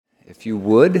If you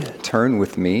would, turn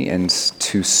with me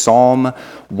to Psalm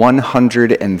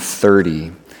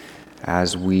 130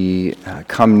 as we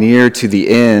come near to the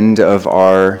end of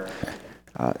our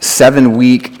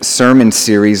 7-week sermon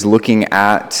series looking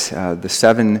at the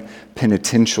 7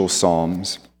 penitential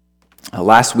psalms.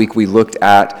 Last week we looked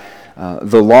at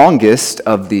the longest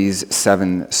of these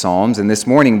 7 psalms, and this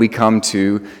morning we come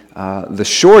to the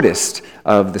shortest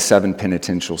of the 7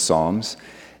 penitential psalms.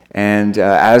 And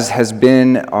as has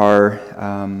been our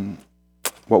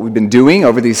what we've been doing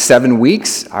over these 7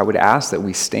 weeks, I would ask that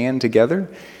we stand together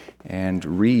and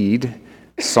read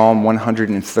Psalm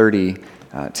 130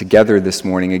 together this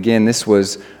morning. Again, this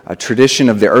was a tradition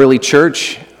of the early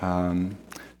church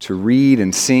to read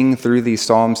and sing through these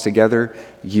psalms together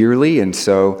yearly, and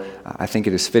so I think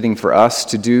it is fitting for us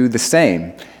to do the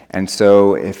same. And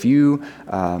so if you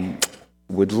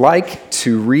would like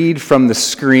to read from the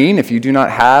screen, if you do not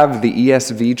have the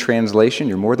ESV translation,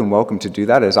 you're more than welcome to do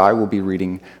that, as I will be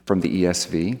reading from the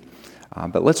ESV.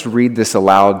 But let's read this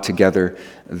aloud together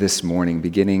this morning,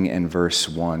 beginning in verse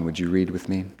 1. Would you read with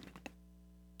me?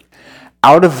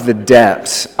 Out of the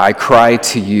depths I cry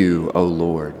to you, O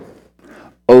Lord.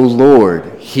 O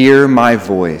Lord, hear my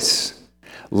voice.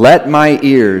 Let my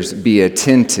ears be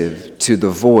attentive to the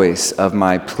voice of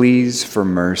my pleas for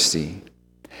mercy.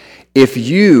 If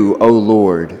you, O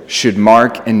Lord, should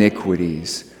mark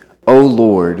iniquities, O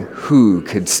Lord, who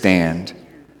could stand?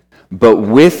 But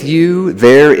with you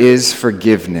there is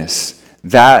forgiveness,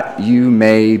 that you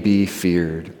may be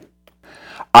feared.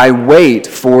 I wait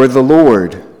for the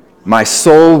Lord, my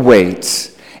soul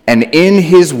waits, and in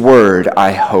his word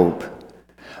I hope.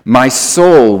 My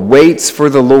soul waits for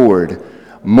the Lord,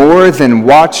 more than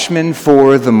watchmen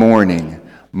for the morning,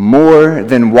 more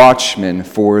than watchmen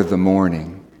for the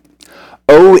morning.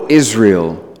 O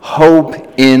Israel, hope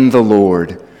in the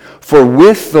Lord, for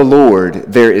with the Lord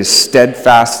there is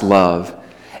steadfast love,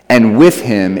 and with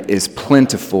him is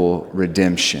plentiful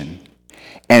redemption.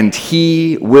 And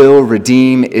he will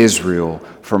redeem Israel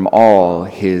from all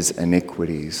his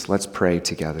iniquities. Let's pray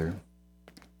together.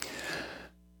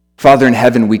 Father in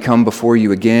heaven, we come before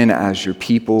you again as your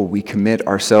people. We commit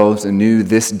ourselves anew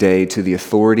this day to the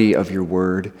authority of your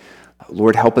word.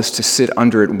 Lord, help us to sit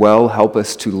under it well. Help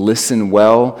us to listen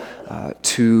well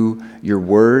to your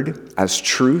word as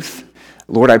truth.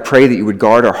 Lord, I pray that you would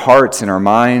guard our hearts and our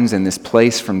minds in this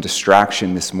place from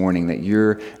distraction this morning, that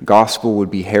your gospel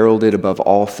would be heralded above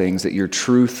all things, that your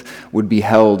truth would be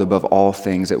held above all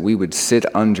things, that we would sit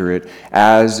under it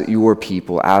as your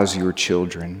people, as your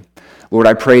children. Lord,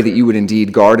 I pray that you would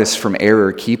indeed guard us from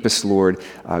error. Keep us, Lord,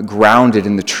 grounded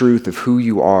in the truth of who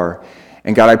you are.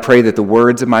 And God, I pray that the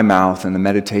words of my mouth and the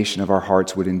meditation of our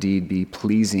hearts would indeed be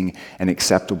pleasing and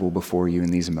acceptable before you in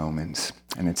these moments.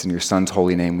 And it's in your Son's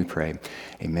holy name we pray.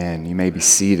 Amen. You may be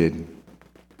seated.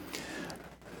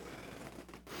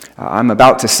 I'm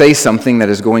about to say something that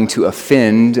is going to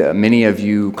offend many of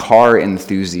you car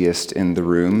enthusiasts in the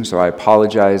room, so I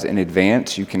apologize in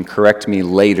advance. You can correct me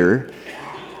later.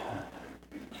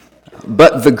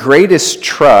 But the greatest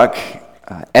truck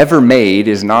ever made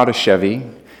is not a Chevy.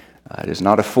 It is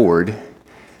not a Ford,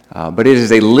 but it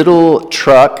is a little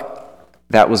truck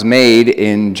that was made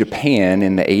in Japan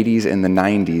in the 80s and the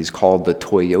 90s called the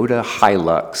Toyota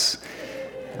Hilux.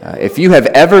 If you have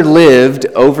ever lived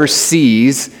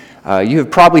overseas, you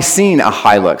have probably seen a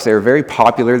Hilux. They are very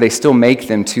popular. They still make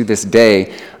them to this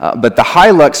day. But the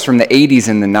Hilux from the 80s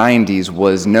and the 90s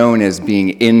was known as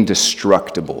being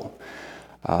indestructible.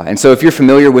 And so if you're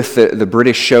familiar with the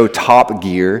British show Top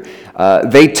Gear,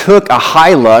 they took a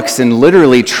Hilux and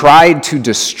literally tried to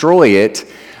destroy it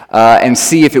and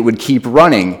see if it would keep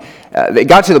running. They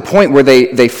got to the point where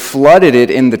they flooded it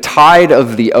in the tide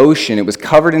of the ocean. It was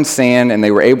covered in sand, and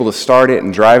they were able to start it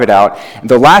and drive it out.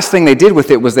 The last thing they did with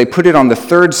it was they put it on the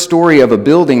 3rd story of a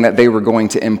building that they were going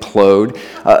to implode.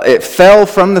 It fell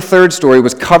from the 3rd story,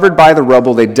 was covered by the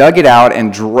rubble. They dug it out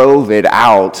and drove it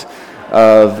out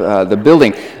of the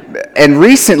building. And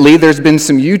recently there's been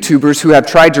some YouTubers who have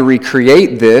tried to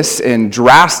recreate this in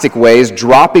drastic ways,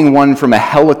 dropping one from a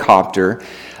helicopter.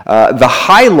 The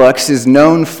Hilux is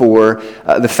known for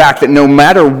the fact that no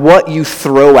matter what you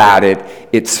throw at it,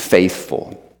 it's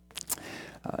faithful.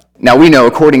 Now we know,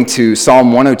 according to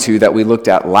Psalm 102 that we looked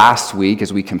at last week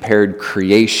as we compared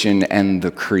creation and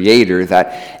the Creator,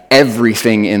 that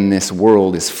everything in this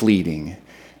world is fleeting.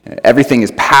 Everything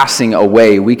is passing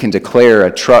away. We can declare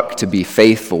a truck to be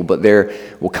faithful, but there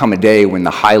will come a day when the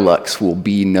Hilux will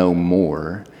be no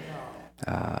more.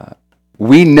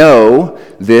 We know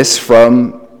this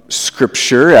from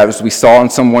Scripture, as we saw in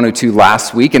Psalm 102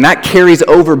 last week, and that carries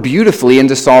over beautifully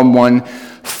into Psalm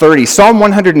 130. Psalm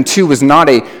 102 was not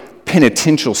a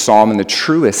penitential psalm in the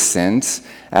truest sense,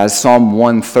 as Psalm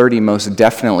 130 most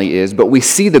definitely is, but we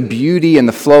see the beauty and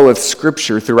the flow of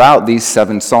Scripture throughout these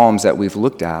 7 psalms that we've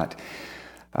looked at.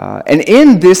 And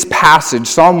in this passage,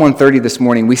 Psalm 130 this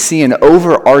morning, we see an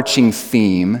overarching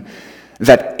theme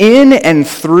that in and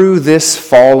through this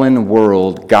fallen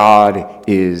world, God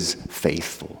is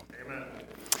faithful.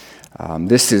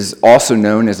 This is also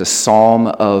known as a psalm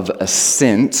of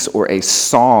ascents or a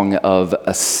song of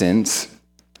ascents.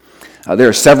 There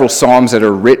are several psalms that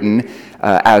are written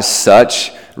as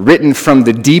such, written from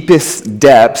the deepest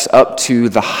depths up to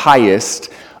the highest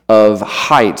of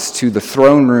heights, to the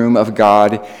throne room of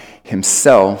God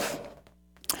himself.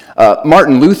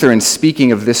 Martin Luther, in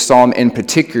speaking of this psalm in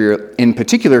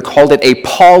particular, called it a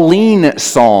Pauline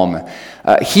psalm.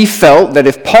 He felt that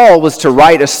if Paul was to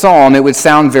write a psalm, it would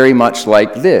sound very much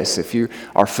like this. If you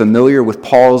are familiar with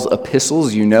Paul's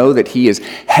epistles, you know that he is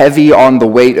heavy on the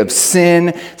weight of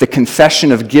sin, the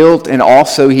confession of guilt, and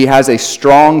also he has a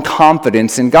strong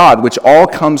confidence in God, which all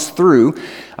comes through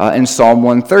in Psalm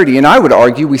 130. And I would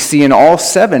argue we see in all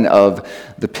 7 of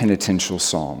the penitential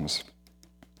psalms.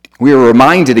 We are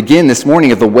reminded again this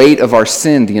morning of the weight of our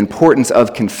sin, the importance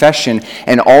of confession,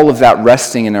 and all of that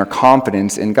resting in our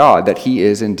confidence in God, that he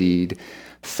is indeed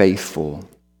faithful.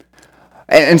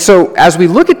 And so as we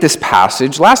look at this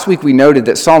passage, last week we noted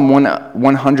that Psalm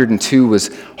 102 was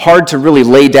hard to really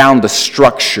lay down the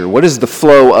structure. What is the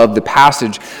flow of the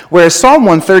passage? Whereas Psalm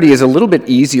 130 is a little bit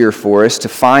easier for us to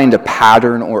find a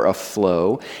pattern or a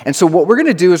flow. And so what we're going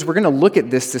to do is we're going to look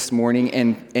at this morning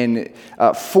in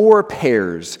 4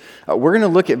 pairs. We're going to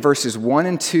look at verses 1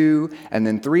 and 2, and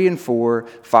then 3 and 4,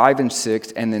 5 and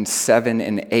 6, and then 7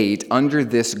 and 8 under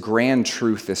this grand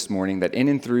truth this morning that in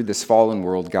and through this fallen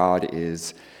world, God is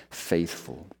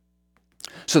faithful.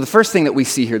 So the first thing that we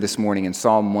see here this morning in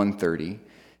Psalm 130,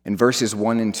 in verses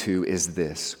 1 and 2, is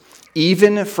this.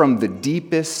 Even from the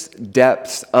deepest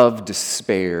depths of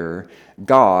despair,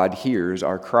 God hears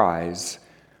our cries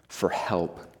for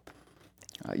help.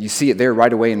 You see it there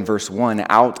right away in verse 1,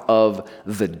 out of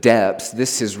the depths.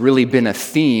 This has really been a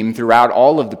theme throughout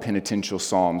all of the penitential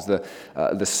psalms. The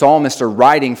psalmists are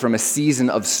writing from a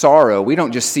season of sorrow. We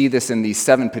don't just see this in these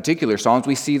 7 particular psalms.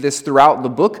 We see this throughout the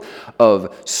book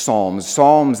of Psalms.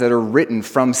 Psalms that are written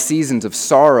from seasons of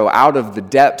sorrow out of the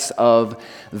depths of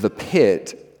the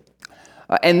pit.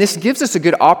 And this gives us a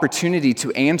good opportunity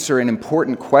to answer an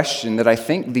important question that I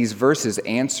think these verses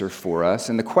answer for us.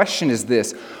 And the question is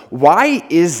this: why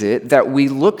is it that we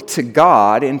look to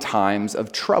God in times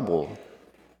of trouble?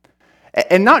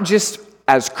 And not just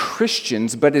as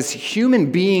Christians, but as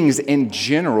human beings in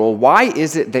general, why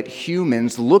is it that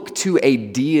humans look to a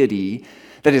deity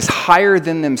that is higher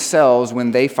than themselves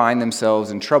when they find themselves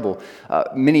in trouble?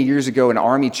 Many years ago, an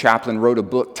army chaplain wrote a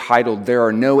book titled "There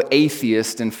Are No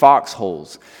Atheists in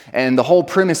Foxholes." And the whole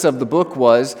premise of the book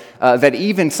was that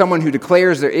even someone who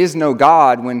declares there is no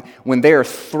God, when they are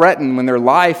threatened, when their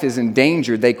life is in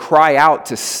danger, they cry out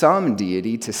to some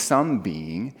deity, to some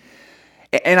being.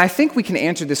 And I think we can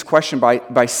answer this question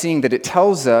by seeing that it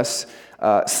tells us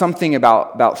something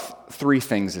about 3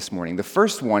 things this morning. The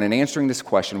first one, in answering this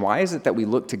question, why is it that we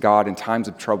look to God in times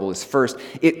of trouble, is first,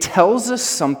 it tells us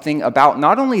something about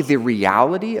not only the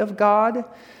reality of God,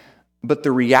 but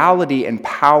the reality and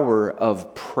power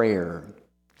of prayer.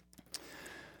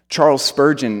 Charles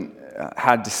Spurgeon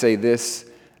had to say this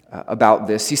about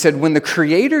this. He said, "When the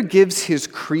Creator gives his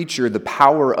creature the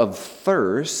power of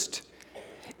thirst,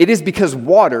 it is because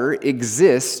water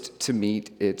exists to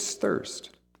meet its thirst.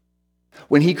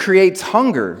 When he creates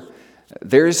hunger,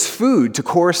 there is food to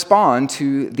correspond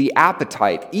to the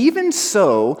appetite. Even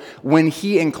so, when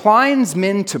he inclines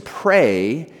men to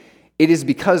pray, it is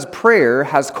because prayer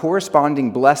has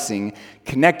corresponding blessing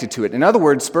connected to it." In other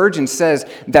words, Spurgeon says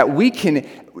that we can,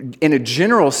 in a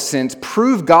general sense,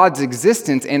 prove God's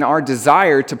existence in our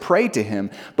desire to pray to him.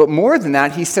 But more than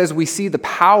that, he says we see the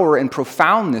power and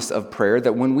profoundness of prayer,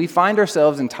 that when we find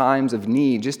ourselves in times of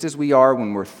need, just as we are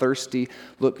when we're thirsty,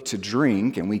 look to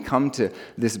drink, and we come to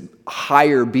this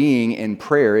higher being in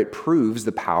prayer, it proves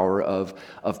the power of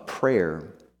prayer.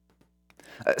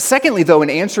 Secondly, though, in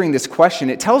answering this question,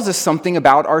 it tells us something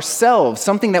about ourselves,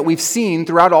 something that we've seen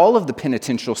throughout all of the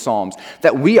penitential psalms,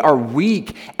 that we are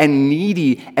weak and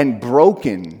needy and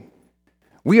broken.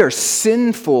 We are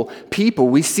sinful people.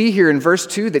 We see here in verse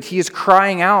 2 that he is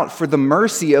crying out for the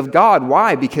mercy of God.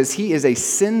 Why? Because he is a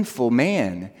sinful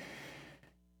man.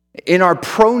 In our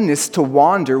proneness to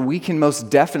wander, we can most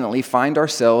definitely find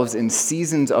ourselves in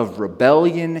seasons of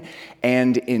rebellion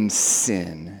and in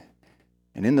sin.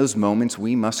 And in those moments,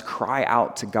 we must cry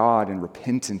out to God in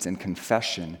repentance and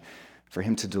confession for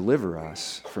him to deliver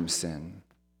us from sin.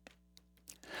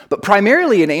 But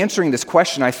primarily in answering this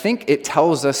question, I think it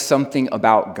tells us something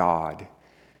about God.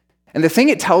 And the thing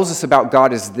it tells us about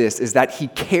God is this, is that he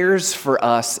cares for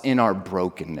us in our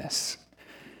brokenness.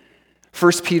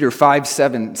 1 Peter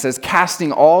 5:7 says,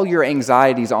 casting all your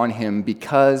anxieties on him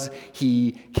because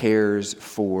he cares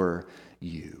for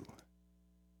you.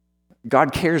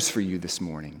 God cares for you this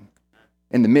morning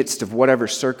in the midst of whatever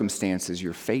circumstances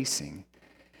you're facing.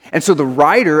 And so the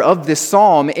writer of this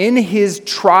psalm, in his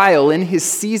trial, in his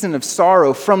season of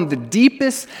sorrow, from the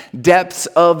deepest depths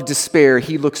of despair,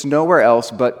 he looks nowhere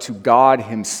else but to God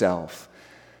himself.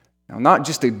 Now, not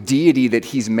just a deity that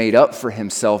he's made up for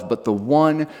himself, but the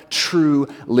one true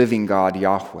living God,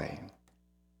 Yahweh.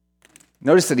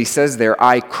 Notice that he says there,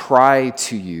 I cry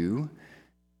to you.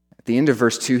 At the end of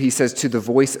verse 2, he says, to the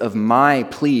voice of my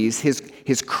pleas.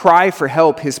 His cry for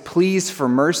help, his pleas for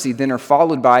mercy then are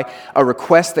followed by a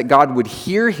request that God would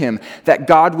hear him, that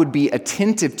God would be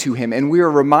attentive to him. And we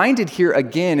are reminded here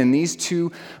again in these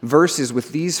two verses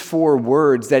with these four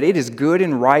words that it is good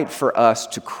and right for us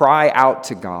to cry out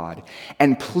to God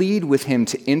and plead with him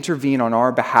to intervene on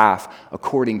our behalf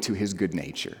according to his good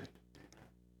nature.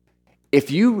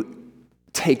 If you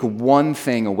take one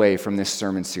thing away from this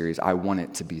sermon series, I want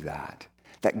it to be that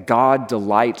God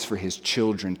delights for his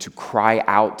children to cry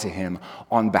out to him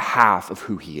on behalf of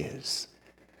who he is.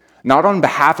 Not on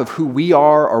behalf of who we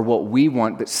are or what we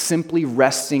want, but simply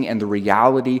resting in the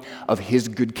reality of his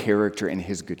good character and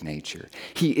his good nature.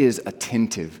 He is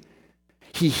attentive.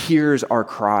 He hears our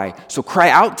cry, so cry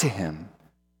out to him.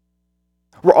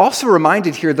 We're also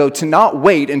reminded here, though, to not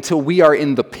wait until we are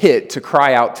in the pit to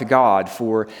cry out to God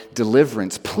for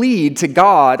deliverance. Plead to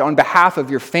God on behalf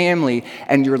of your family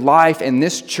and your life and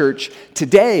this church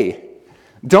today.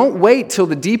 Don't wait till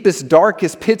the deepest,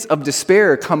 darkest pits of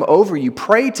despair come over you.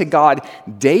 Pray to God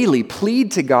daily.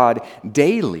 Plead to God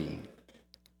daily.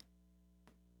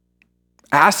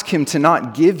 Ask him to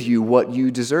not give you what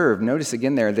you deserve. Notice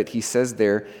again there that he says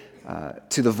there,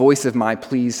 to the voice of my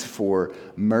pleas for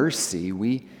mercy.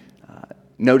 We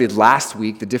noted last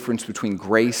week the difference between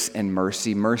grace and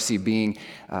mercy. Mercy being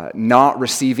not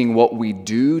receiving what we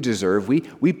do deserve.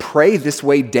 We pray this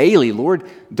way daily. Lord,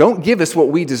 don't give us what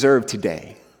we deserve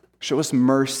today. Show us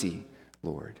mercy,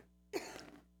 Lord.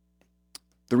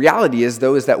 The reality is,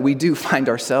 though, is that we do find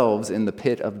ourselves in the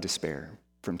pit of despair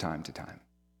from time to time.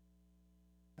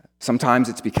 Sometimes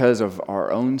it's because of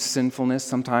our own sinfulness.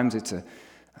 Sometimes it's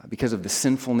because of the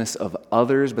sinfulness of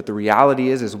others. But the reality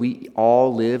is we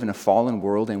all live in a fallen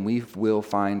world and we will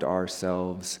find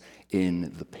ourselves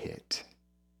in the pit.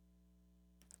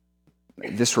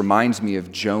 This reminds me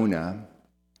of Jonah,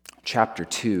 chapter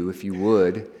 2. If you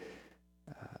would,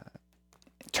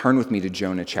 turn with me to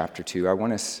Jonah chapter 2. I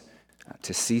want us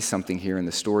to see something here in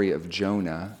the story of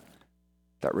Jonah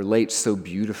that relates so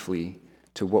beautifully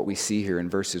to what we see here in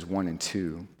verses 1 and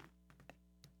 2.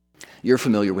 You're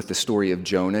familiar with the story of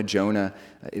Jonah. Jonah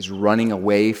is running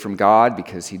away from God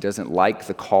because he doesn't like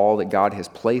the call that God has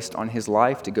placed on his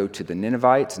life to go to the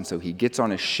Ninevites. And so he gets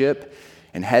on a ship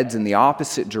and heads in the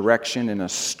opposite direction, and a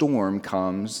storm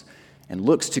comes and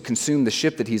looks to consume the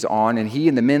ship that he's on. And he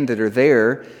and the men that are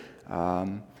there,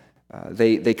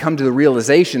 they come to the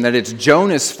realization that it's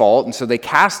Jonah's fault, and so they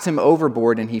cast him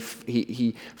overboard, and he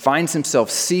finds himself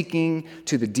sinking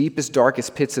to the deepest,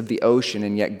 darkest pits of the ocean,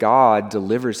 and yet God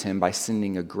delivers him by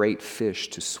sending a great fish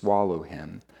to swallow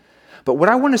him. But what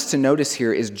I want us to notice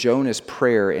here is Jonah's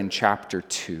prayer in chapter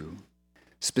 2,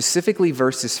 specifically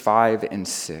verses 5 and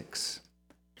 6.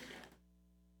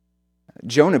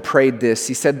 Jonah prayed this.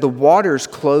 He said, "The waters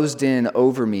closed in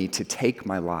over me to take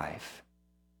my life.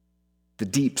 The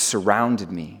deep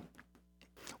surrounded me.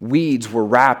 Weeds were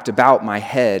wrapped about my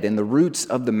head, and the roots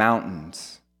of the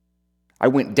mountains. I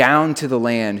went down to the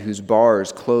land whose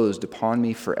bars closed upon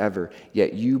me forever,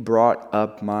 yet you brought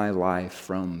up my life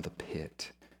from the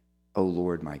pit, O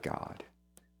Lord my God."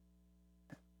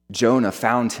 Jonah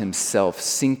found himself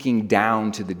sinking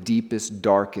down to the deepest,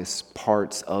 darkest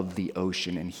parts of the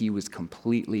ocean, and he was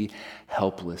completely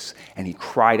helpless, and he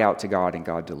cried out to God, and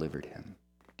God delivered him.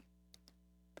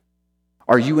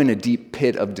 Are you in a deep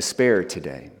pit of despair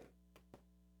today?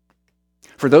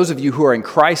 For those of you who are in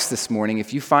Christ this morning,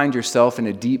 if you find yourself in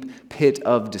a deep pit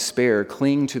of despair,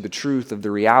 cling to the truth of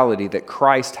the reality that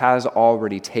Christ has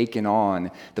already taken on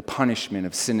the punishment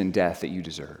of sin and death that you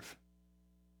deserve.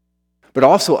 But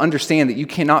also understand that you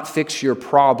cannot fix your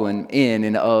problem in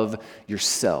and of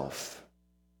yourself.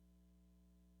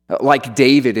 Like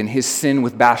David and his sin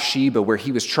with Bathsheba, where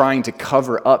he was trying to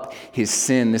cover up his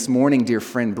sin. This morning, dear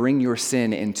friend, bring your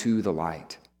sin into the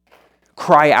light.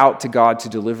 Cry out to God to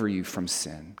deliver you from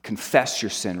sin. Confess your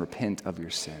sin. Repent of your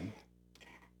sin.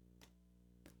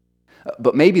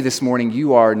 But maybe this morning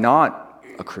you are not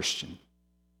a Christian,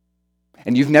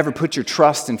 and you've never put your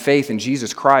trust and faith in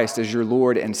Jesus Christ as your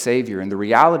Lord and Savior. And the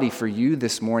reality for you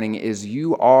this morning is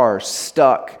you are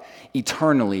stuck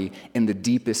eternally in the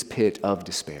deepest pit of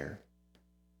despair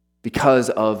because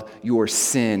of your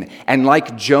sin. And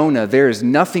like Jonah, there is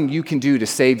nothing you can do to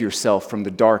save yourself from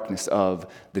the darkness of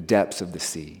the depths of the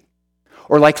sea.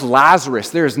 Or like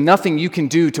Lazarus, there is nothing you can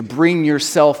do to bring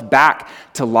yourself back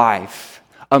to life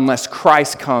unless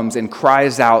Christ comes and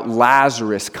cries out,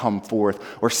 "Lazarus, come forth,"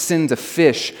 or sends a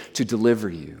fish to deliver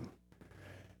you.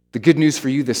 The good news for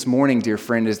you this morning, dear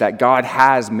friend, is that God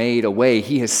has made a way.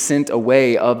 He has sent a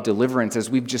way of deliverance, as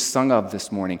we've just sung of this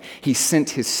morning. He sent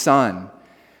His Son,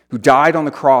 who died on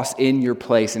the cross in your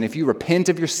place. And if you repent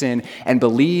of your sin and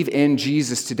believe in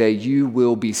Jesus today, you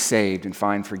will be saved and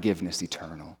find forgiveness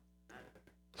eternal.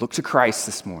 Look to Christ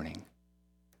this morning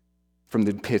from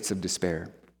the pits of despair.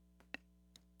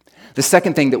 The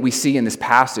second thing that we see in this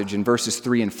passage in verses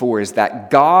 3 and 4 is that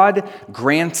God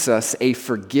grants us a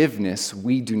forgiveness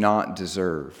we do not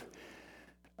deserve.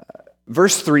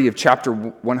 Verse 3 of chapter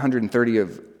 130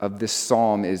 of this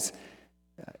psalm is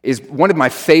one of my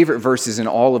favorite verses in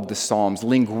all of the Psalms.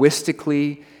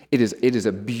 Linguistically, it is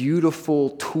a beautiful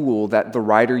tool that the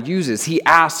writer uses. He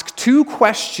asks two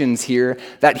questions here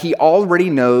that he already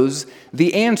knows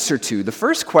the answer to. The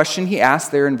first question he asks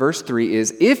there in verse 3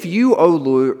 is, "If you, O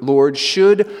Lord,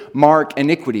 should mark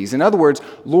iniquities." In other words,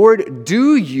 Lord,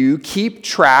 do you keep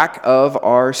track of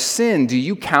our sin? Do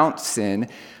you count sin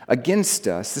against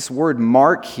us? This word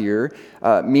mark here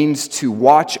means to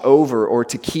watch over or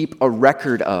to keep a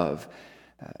record of.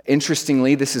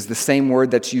 Interestingly, this is the same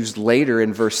word that's used later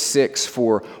in verse 6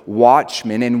 for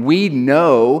watchmen, and we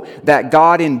know that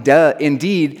God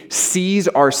indeed sees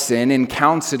our sin and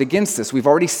counts it against us. We've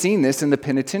already seen this in the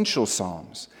penitential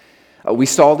Psalms. We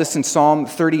saw this in Psalm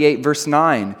 38, verse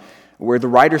 9, where the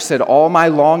writer said, "All my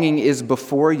longing is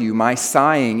before you, my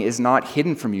sighing is not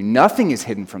hidden from you." Nothing is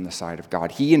hidden from the sight of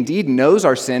God. He indeed knows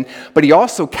our sin, but He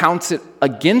also counts it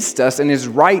against us and is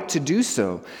right to do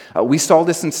so. We saw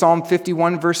this in Psalm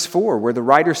 51, verse 4, where the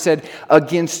writer said,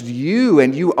 "Against you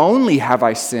and you only have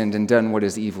I sinned and done what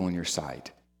is evil in your sight,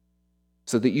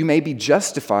 so that you may be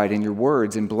justified in your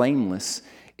words and blameless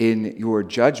in your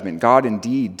judgment." God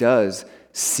indeed does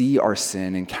see our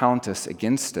sin and count us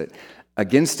against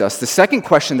us. The second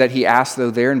question that he asks, though,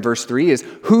 there in verse 3 is,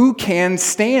 who can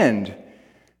stand?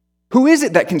 Who is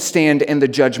it that can stand in the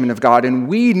judgment of God? And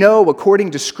we know,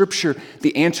 according to Scripture,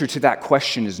 the answer to that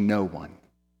question is no one.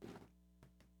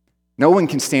 No one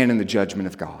can stand in the judgment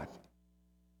of God.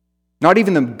 Not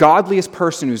even the godliest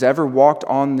person who's ever walked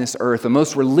on this earth, the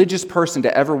most religious person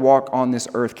to ever walk on this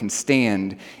earth, can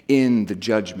stand in the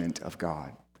judgment of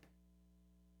God.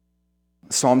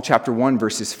 Psalm chapter 1,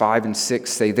 verses 5 and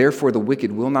 6 say, "Therefore the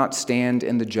wicked will not stand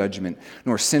in the judgment,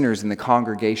 nor sinners in the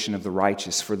congregation of the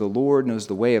righteous. For the Lord knows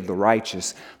the way of the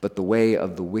righteous, but the way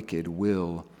of the wicked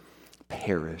will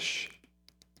perish."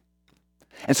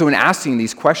 And so in asking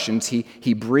these questions,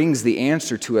 he brings the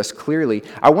answer to us clearly.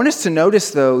 I want us to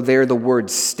notice, though, there the word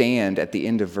 "stand" at the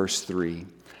end of verse 3.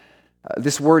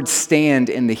 This word "stand"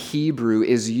 in the Hebrew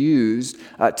is used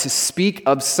to speak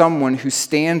of someone who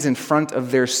stands in front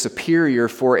of their superior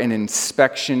for an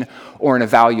inspection or an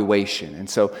evaluation. And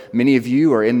so many of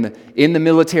you are in the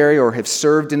military or have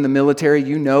served in the military.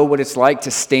 You know what it's like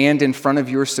to stand in front of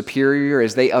your superior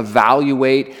as they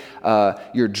evaluate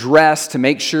your dress to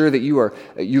make sure that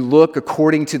you look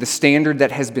according to the standard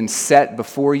that has been set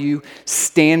before you,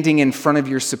 standing in front of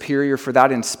your superior for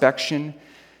that inspection.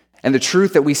 And the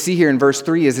truth that we see here in verse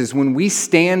 3 is when we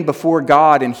stand before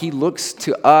God and He looks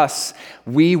to us,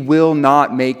 we will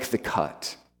not make the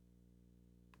cut.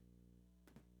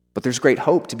 But there's great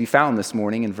hope to be found this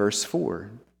morning in verse 4.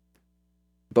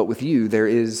 But with you there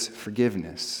is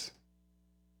forgiveness.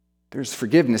 There's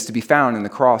forgiveness to be found in the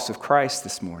cross of Christ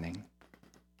this morning.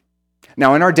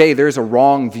 Now, in our day, there's a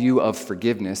wrong view of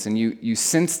forgiveness, and you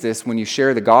sense this when you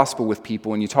share the gospel with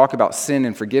people and you talk about sin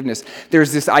and forgiveness.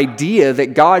 There's this idea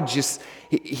that God just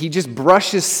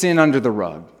brushes sin under the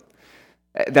rug,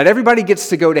 that everybody gets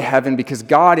to go to heaven because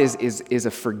God is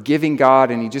a forgiving God,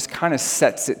 and He just kind of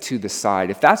sets it to the side.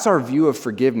 If that's our view of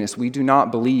forgiveness, we do not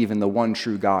believe in the one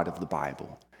true God of the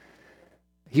Bible.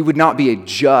 He would not be a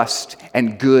just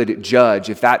and good judge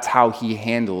if that's how He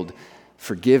handled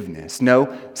forgiveness.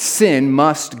 No, sin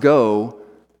must go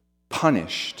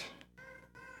punished.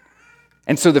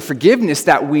 And so the forgiveness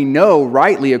that we know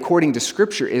rightly according to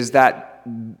Scripture is that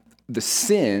the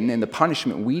sin and the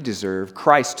punishment we deserve,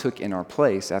 Christ took in our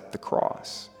place at the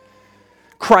cross.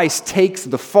 Christ takes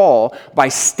the fall by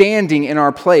standing in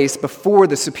our place before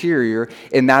the superior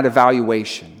in that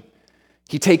evaluation.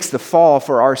 He takes the fall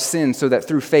for our sins so that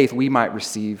through faith we might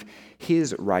receive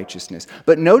his righteousness.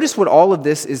 But notice what all of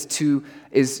this is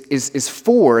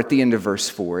for at the end of verse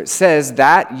 4. It says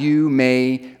that you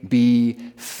may be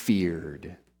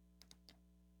feared.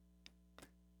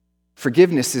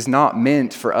 Forgiveness is not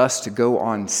meant for us to go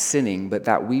on sinning, but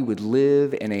that we would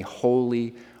live in a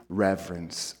holy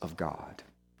reverence of God.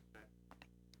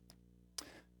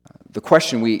 The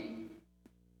question we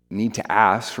need to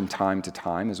ask from time to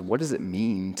time is, what does it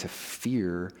mean to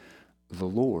fear the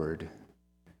Lord?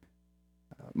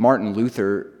 Martin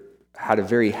Luther had a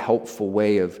very helpful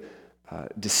way of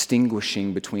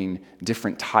distinguishing between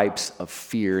different types of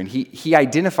fear. And he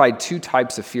identified two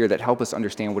types of fear that help us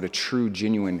understand what a true,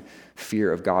 genuine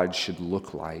fear of God should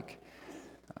look like.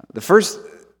 The first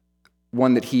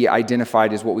one that he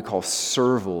identified is what we call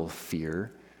servile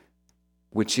fear,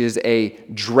 which is a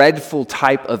dreadful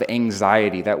type of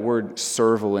anxiety. That word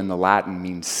servile in the Latin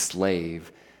means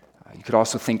slave. You could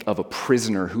also think of a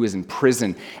prisoner who is in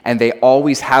prison, and they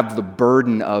always have the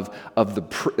burden of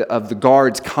the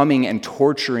guards coming and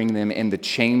torturing them in the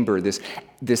chamber,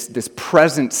 this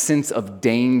present sense of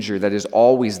danger that is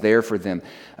always there for them.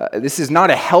 This is not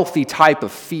a healthy type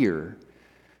of fear.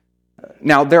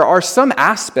 Now, there are some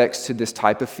aspects to this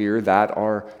type of fear that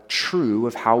are true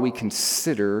of how we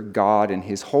consider God and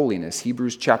his holiness.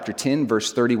 Hebrews chapter 10,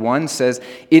 verse 31 says,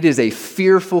 "It is a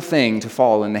fearful thing to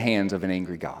fall in the hands of an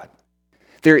angry God."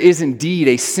 There is indeed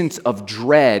a sense of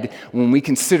dread when we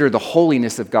consider the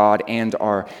holiness of God and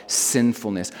our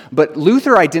sinfulness. But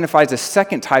Luther identifies a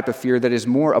second type of fear that is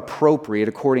more appropriate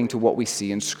according to what we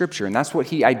see in Scripture, and that's what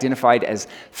he identified as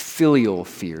filial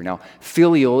fear. Now,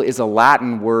 filial is a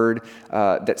Latin word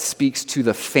that speaks to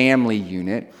the family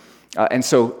unit, and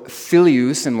so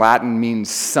filius in Latin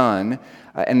means son,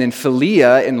 and then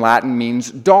philia in Latin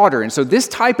means daughter. And so this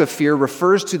type of fear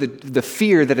refers to the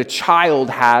fear that a child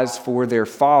has for their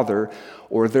father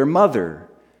or their mother.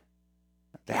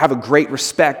 They have a great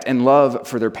respect and love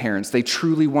for their parents. They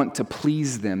truly want to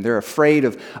please them. They're afraid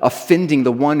of offending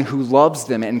the one who loves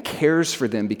them and cares for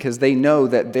them because they know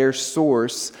that their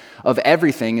source of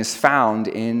everything is found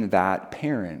in that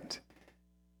parent.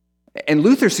 And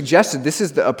Luther suggested this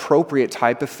is the appropriate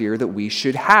type of fear that we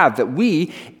should have, that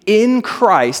we in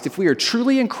Christ, if we are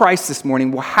truly in Christ this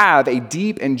morning, will have a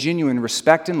deep and genuine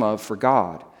respect and love for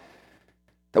God.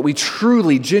 That we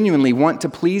truly, genuinely want to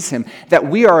please him, that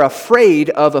we are afraid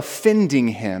of offending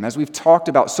him. As we've talked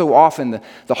about so often,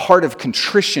 the heart of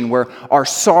contrition, where our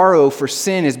sorrow for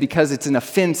sin is because it's an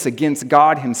offense against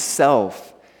God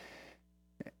himself.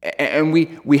 And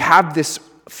we have this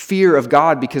fear of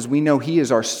God because we know he is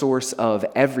our source of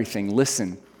everything.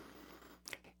 Listen,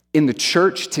 in the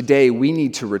church today, we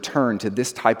need to return to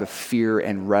this type of fear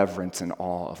and reverence and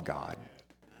awe of God.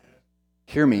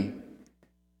 Hear me.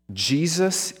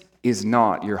 Jesus is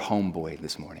not your homeboy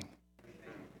this morning.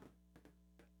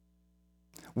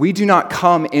 We do not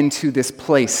come into this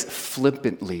place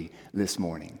flippantly this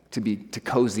morning to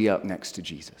cozy up next to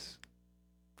Jesus.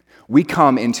 We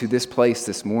come into this place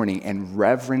this morning in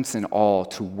reverence and awe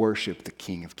to worship the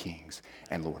King of Kings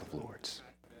and Lord of Lords.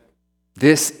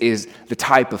 This is the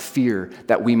type of fear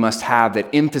that we must have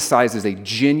that emphasizes a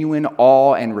genuine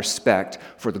awe and respect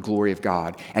for the glory of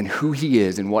God and who he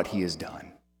is and what he has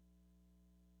done.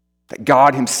 That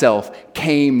God himself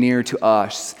came near to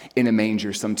us in a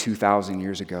manger some 2,000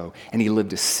 years ago, and he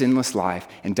lived a sinless life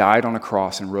and died on a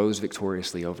cross and rose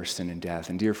victoriously over sin and death.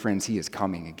 And dear friends, he is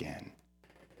coming again.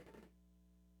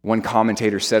 One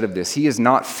commentator said of this, he is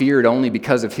not feared only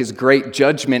because of his great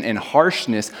judgment and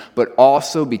harshness, but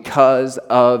also because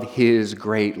of his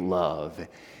great love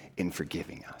in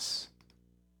forgiving us.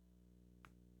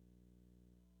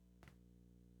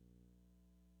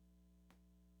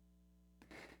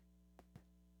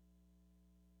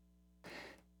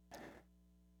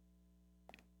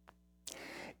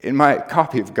 In my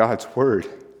copy of God's Word,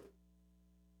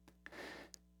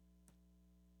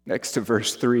 next to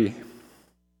verse 3,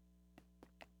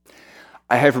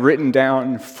 I have written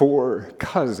down 4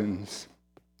 cousins.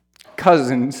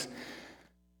 Cousins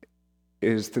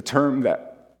is the term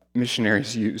that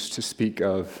missionaries use to speak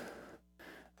of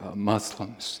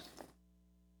Muslims.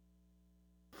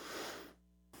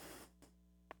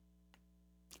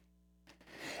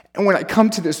 And when I come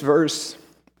to this verse,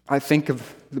 I think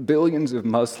of the billions of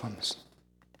Muslims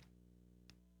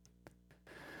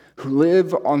who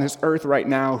live on this earth right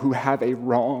now who have a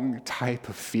wrong type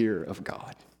of fear of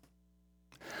God.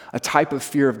 A type of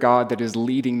fear of God that is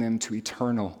leading them to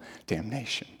eternal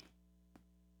damnation.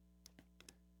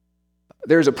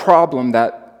 There's a problem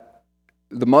that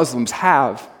the Muslims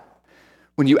have.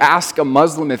 When you ask a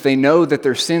Muslim if they know that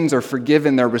their sins are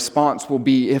forgiven, their response will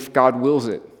be, if God wills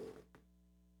it.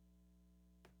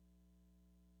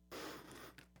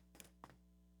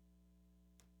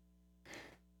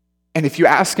 And if you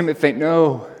ask them if they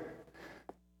know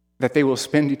that they will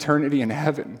spend eternity in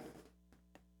heaven,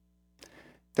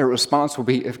 their response will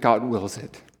be, if God wills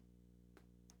it.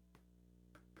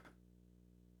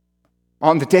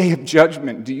 On the day of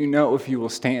judgment, do you know if you will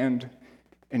stand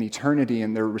in eternity?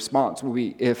 And their response will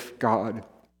be, if God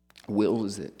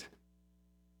wills it.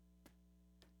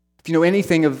 If you know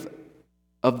anything of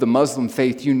the Muslim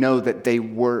faith, you know that they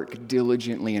work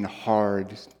diligently and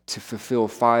hard to fulfill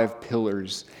 5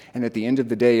 pillars. And at the end of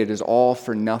the day, it is all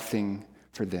for nothing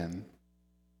for them.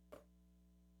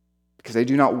 Because they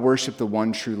do not worship the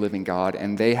one true living God,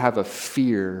 and they have a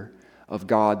fear of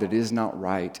God that is not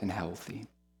right and healthy.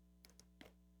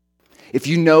 If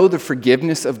you know the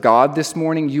forgiveness of God this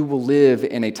morning, you will live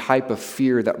in a type of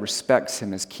fear that respects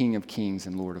Him as King of Kings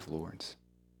and Lord of Lords.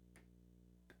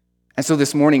 And so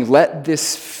this morning, let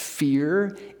this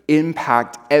fear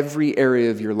impact every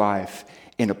area of your life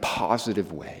in a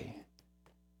positive way.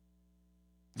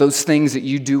 Those things that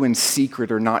you do in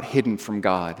secret are not hidden from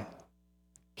God.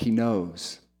 He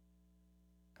knows.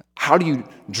 How do you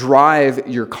drive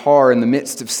your car in the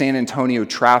midst of San Antonio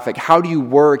traffic? How do you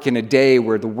work in a day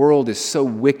where the world is so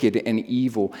wicked and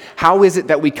evil? How is it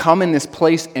that we come in this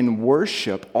place and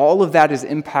worship? All of that is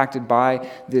impacted by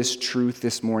this truth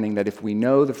this morning, that if we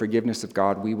know the forgiveness of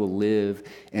God, we will live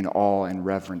in awe and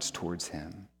reverence towards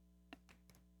Him.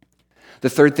 The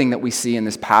third thing that we see in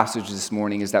this passage this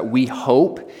morning is that we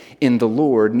hope in the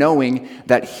Lord, knowing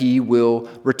that He will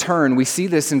return. We see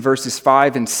this in verses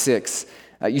 5 and 6.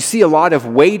 You see a lot of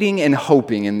waiting and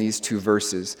hoping in these 2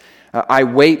 verses. I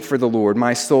wait for the Lord.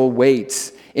 My soul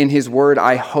waits. In His word,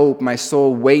 I hope. My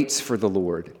soul waits for the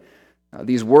Lord.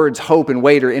 These words, hope and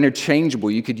wait, are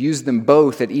interchangeable. You could use them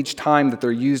both at each time that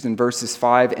they're used in verses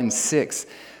 5 and 6.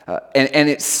 And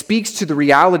it speaks to the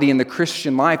reality in the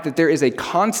Christian life that there is a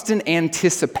constant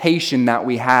anticipation that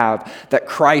we have that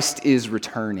Christ is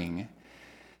returning.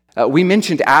 We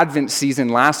mentioned Advent season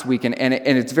last week, and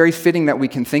it's very fitting that we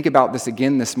can think about this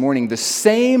again this morning. The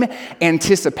same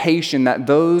anticipation that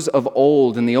those of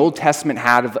old in the Old Testament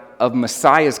had of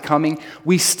Messiah's coming,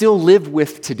 we still live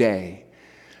with today.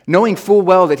 Knowing full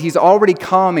well that He's already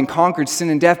come and conquered sin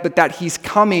and death, but that He's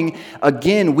coming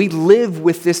again. We live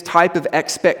with this type of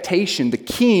expectation. The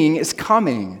King is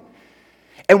coming.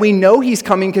 And we know He's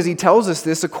coming because He tells us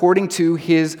this according to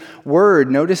His word.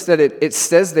 Notice that it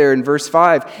says there in verse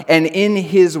 5, and in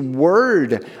His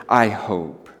word I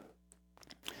hope.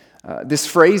 This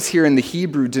phrase here in the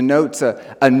Hebrew denotes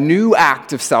a new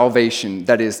act of salvation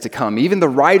that is to come. Even the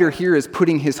writer here is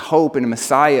putting his hope in a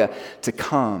Messiah to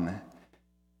come.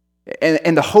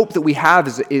 And the hope that we have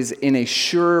is in a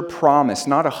sure promise,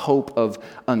 not a hope of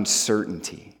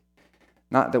uncertainty.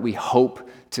 Not that we hope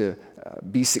to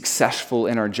be successful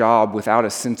in our job without a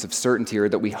sense of certainty, or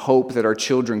that we hope that our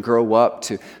children grow up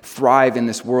to thrive in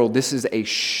this world. This is a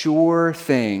sure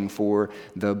thing for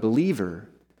the believer.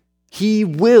 He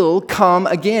will come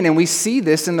again, and we see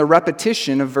this in the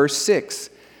repetition of verse 6.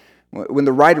 When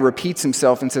the writer repeats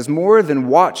himself and says, more than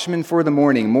watchmen for the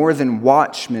morning, more than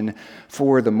watchmen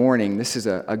for the morning. This is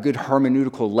a good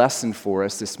hermeneutical lesson for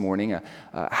us this morning,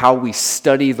 how we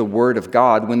study the Word of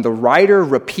God. When the writer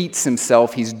repeats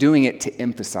himself, he's doing it to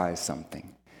emphasize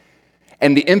something.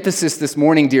 And the emphasis this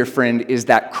morning, dear friend, is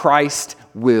that Christ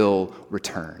will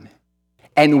return.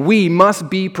 And we must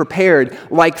be prepared,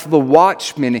 like the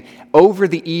watchman over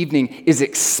the evening is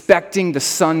expecting the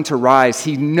sun to rise.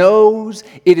 He knows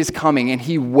it is coming, and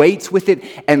he waits with it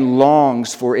and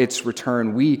longs for its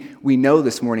return. We know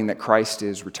this morning that Christ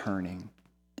is returning.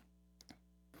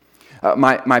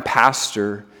 My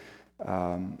pastor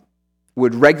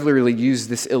would regularly use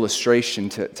this illustration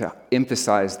to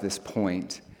emphasize this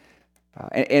point.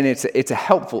 And it's a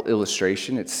helpful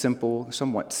illustration. It's simple,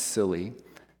 somewhat silly.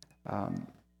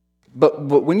 But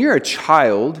when you're a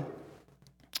child,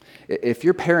 if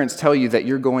your parents tell you that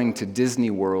you're going to Disney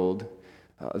World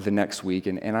the next week,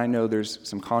 and I know there's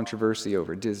some controversy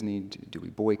over Disney, do we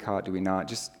boycott, do we not?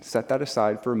 Just set that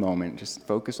aside for a moment. Just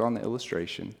focus on the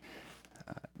illustration.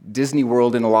 Disney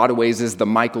World, in a lot of ways, is the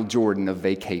Michael Jordan of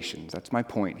vacations. That's my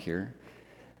point here.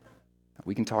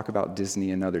 We can talk about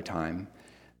Disney another time.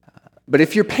 But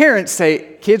if your parents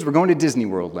say, kids, we're going to Disney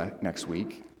World next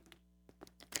week,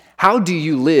 how do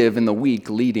you live in the week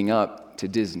leading up to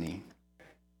Disney?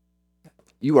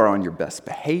 You are on your best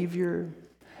behavior.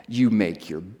 You make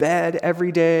your bed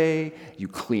every day. You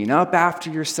clean up after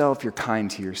yourself. You're kind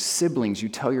to your siblings. You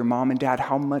tell your mom and dad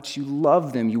how much you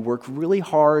love them. You work really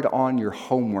hard on your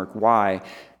homework. Why?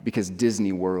 Because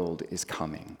Disney World is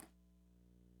coming.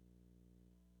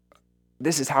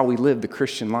 This is how we live the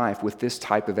Christian life, with this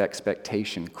type of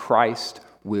expectation. Christ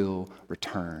will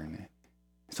return.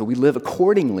 So we live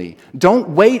accordingly. Don't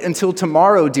wait until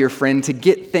tomorrow, dear friend, to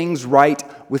get things right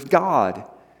with God.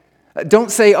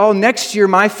 Don't say, oh, next year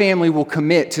my family will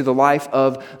commit to the life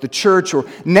of the church, or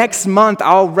next month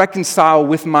I'll reconcile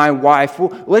with my wife.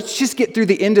 Well, let's just get through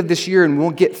the end of this year and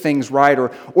we'll get things right.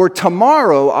 Or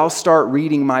tomorrow I'll start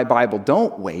reading my Bible.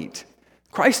 Don't wait.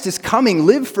 Christ is coming.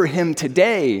 Live for him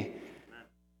today.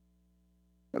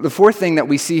 The fourth thing that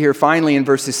we see here finally in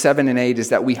verses 7 and 8 is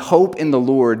that we hope in the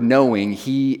Lord knowing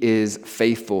he is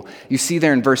faithful. You see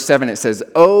there in verse 7 it says,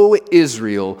 O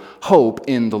Israel, hope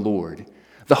in the Lord.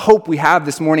 The hope we have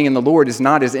this morning in the Lord is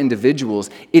not as individuals,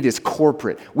 it is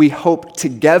corporate. We hope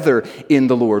together in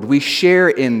the Lord. We share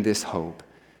in this hope.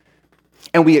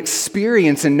 And we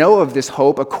experience and know of this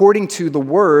hope according to the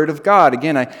Word of God.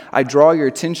 Again, I draw your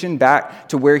attention back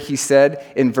to where he said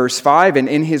in verse 5, and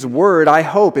in his Word I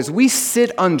hope. As we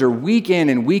sit under week in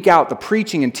and week out the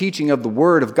preaching and teaching of the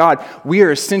Word of God, we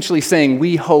are essentially saying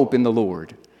we hope in the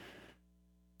Lord.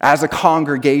 As a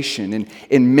congregation and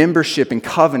in membership and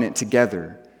covenant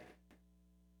together.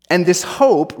 And this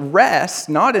hope rests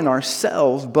not in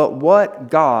ourselves, but what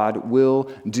God will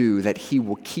do, that he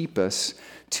will keep us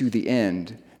to the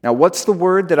end. Now, what's the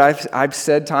word that I've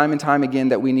said time and time again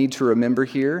that we need to remember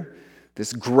here?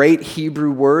 This great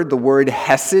Hebrew word, the word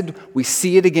hesed. We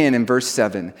see it again in verse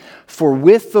 7. For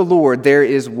with the Lord there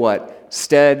is what?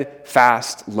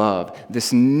 Steadfast love.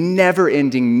 This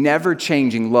never-ending,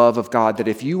 never-changing love of God, that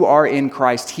if you are in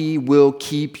Christ, he will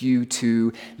keep you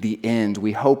to the end.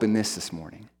 We hope in this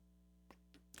morning.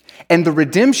 And the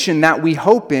redemption that we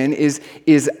hope in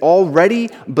is already,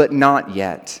 but not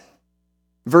yet.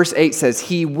 Verse 8 says,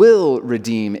 he will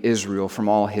redeem Israel from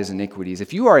all his iniquities.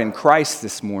 If you are in Christ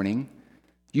this morning,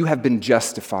 you have been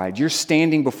justified. Your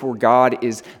standing before God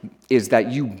is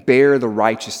that you bear the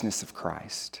righteousness of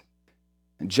Christ.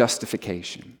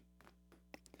 Justification.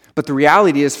 But the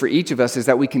reality is for each of us is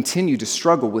that we continue to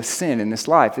struggle with sin in this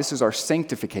life. This is our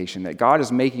sanctification, that God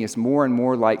is making us more and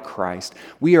more like Christ.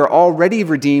 We are already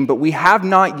redeemed, but we have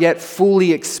not yet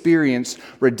fully experienced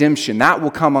redemption. That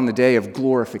will come on the day of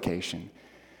glorification.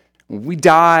 When we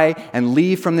die and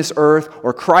leave from this earth,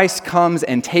 or Christ comes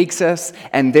and takes us,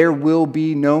 and there will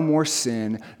be no more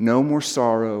sin, no more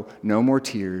sorrow, no more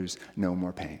tears, no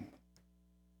more pain.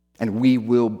 And we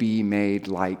will be made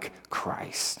like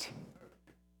Christ.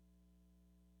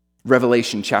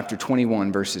 Revelation chapter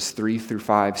 21, verses 3 through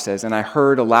 5 says, and I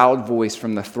heard a loud voice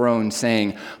from the throne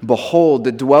saying, behold,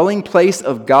 the dwelling place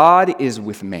of God is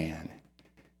with man.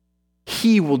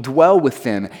 He will dwell with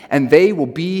them, and they will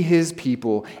be his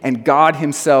people, and God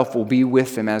himself will be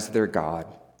with them as their God.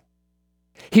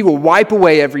 He will wipe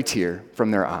away every tear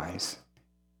from their eyes,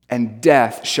 and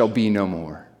death shall be no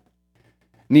more.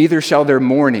 Neither shall there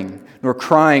mourning, nor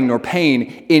crying, nor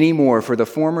pain any more, for the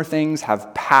former things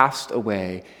have passed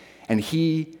away. And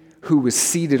he who was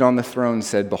seated on the throne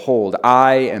said, behold,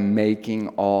 I am making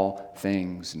all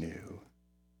things new.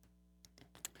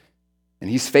 And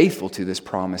he's faithful to this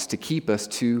promise to keep us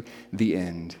to the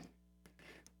end.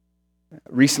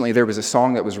 Recently, there was a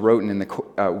song that was written,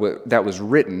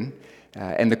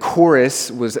 and the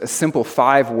chorus was a simple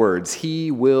 5 words: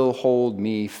 he will hold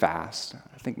me fast.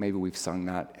 I think maybe we've sung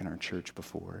that in our church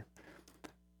before.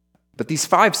 But these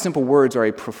 5 simple words are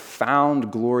a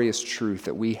profound, glorious truth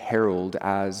that we herald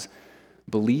as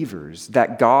believers,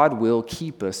 that God will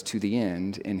keep us to the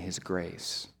end in his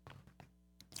grace.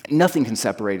 Nothing can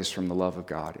separate us from the love of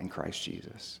God in Christ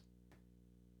Jesus.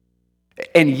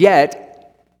 And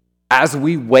yet, as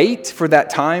we wait for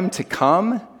that time to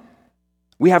come,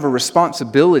 we have a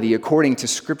responsibility, according to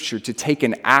Scripture, to take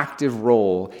an active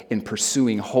role in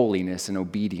pursuing holiness and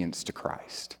obedience to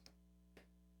Christ.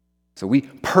 So we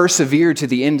persevere to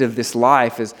the end of this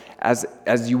life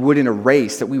as you would in a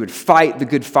race, that we would fight the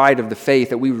good fight of the faith,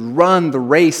 that we would run the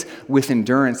race with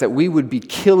endurance, that we would be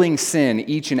killing sin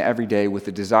each and every day with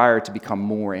the desire to become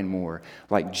more and more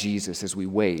like Jesus as we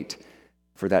wait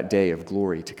for that day of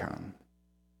glory to come.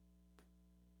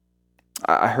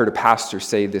 I heard a pastor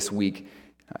say this week,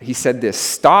 he said this: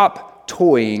 stop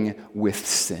toying with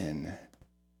sin.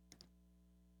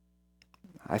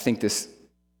 I think this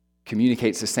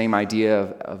communicates the same idea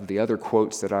of the other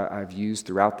quotes that I've used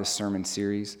throughout this sermon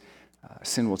series.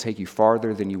 Sin will take you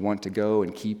farther than you want to go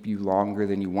and keep you longer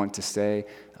than you want to stay.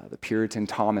 the Puritan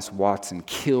Thomas Watson,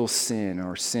 kill sin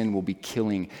or sin will be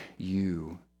killing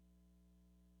you.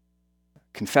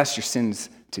 Confess your sins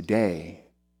today.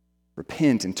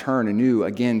 Repent and turn anew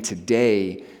again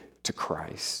today to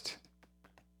Christ.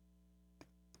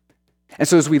 And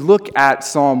so as we look at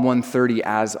Psalm 130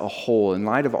 as a whole, in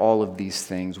light of all of these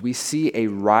things, we see a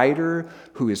writer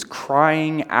who is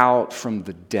crying out from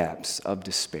the depths of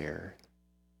despair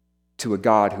to a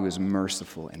God who is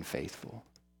merciful and faithful.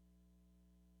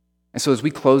 And so as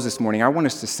we close this morning, I want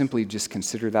us to simply just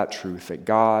consider that truth, that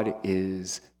God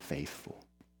is faithful.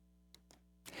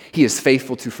 He is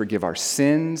faithful to forgive our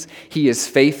sins. He is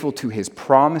faithful to his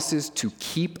promises to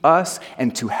keep us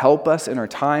and to help us in our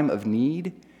time of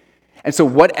need. And so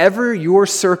whatever your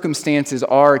circumstances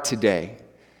are today,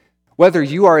 whether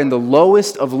you are in the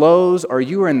lowest of lows or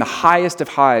you are in the highest of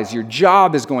highs, your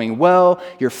job is going well,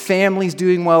 your family's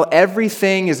doing well,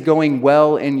 everything is going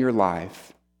well in your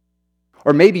life.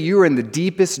 Or maybe you are in the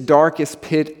deepest, darkest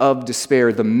pit of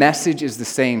despair. The message is the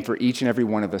same for each and every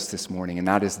one of us this morning, and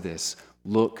that is this: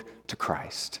 look to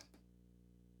Christ.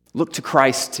 Look to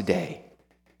Christ today.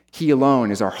 He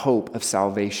alone is our hope of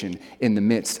salvation in the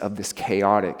midst of this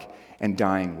chaotic and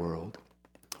dying world.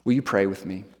 Will you pray with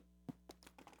me?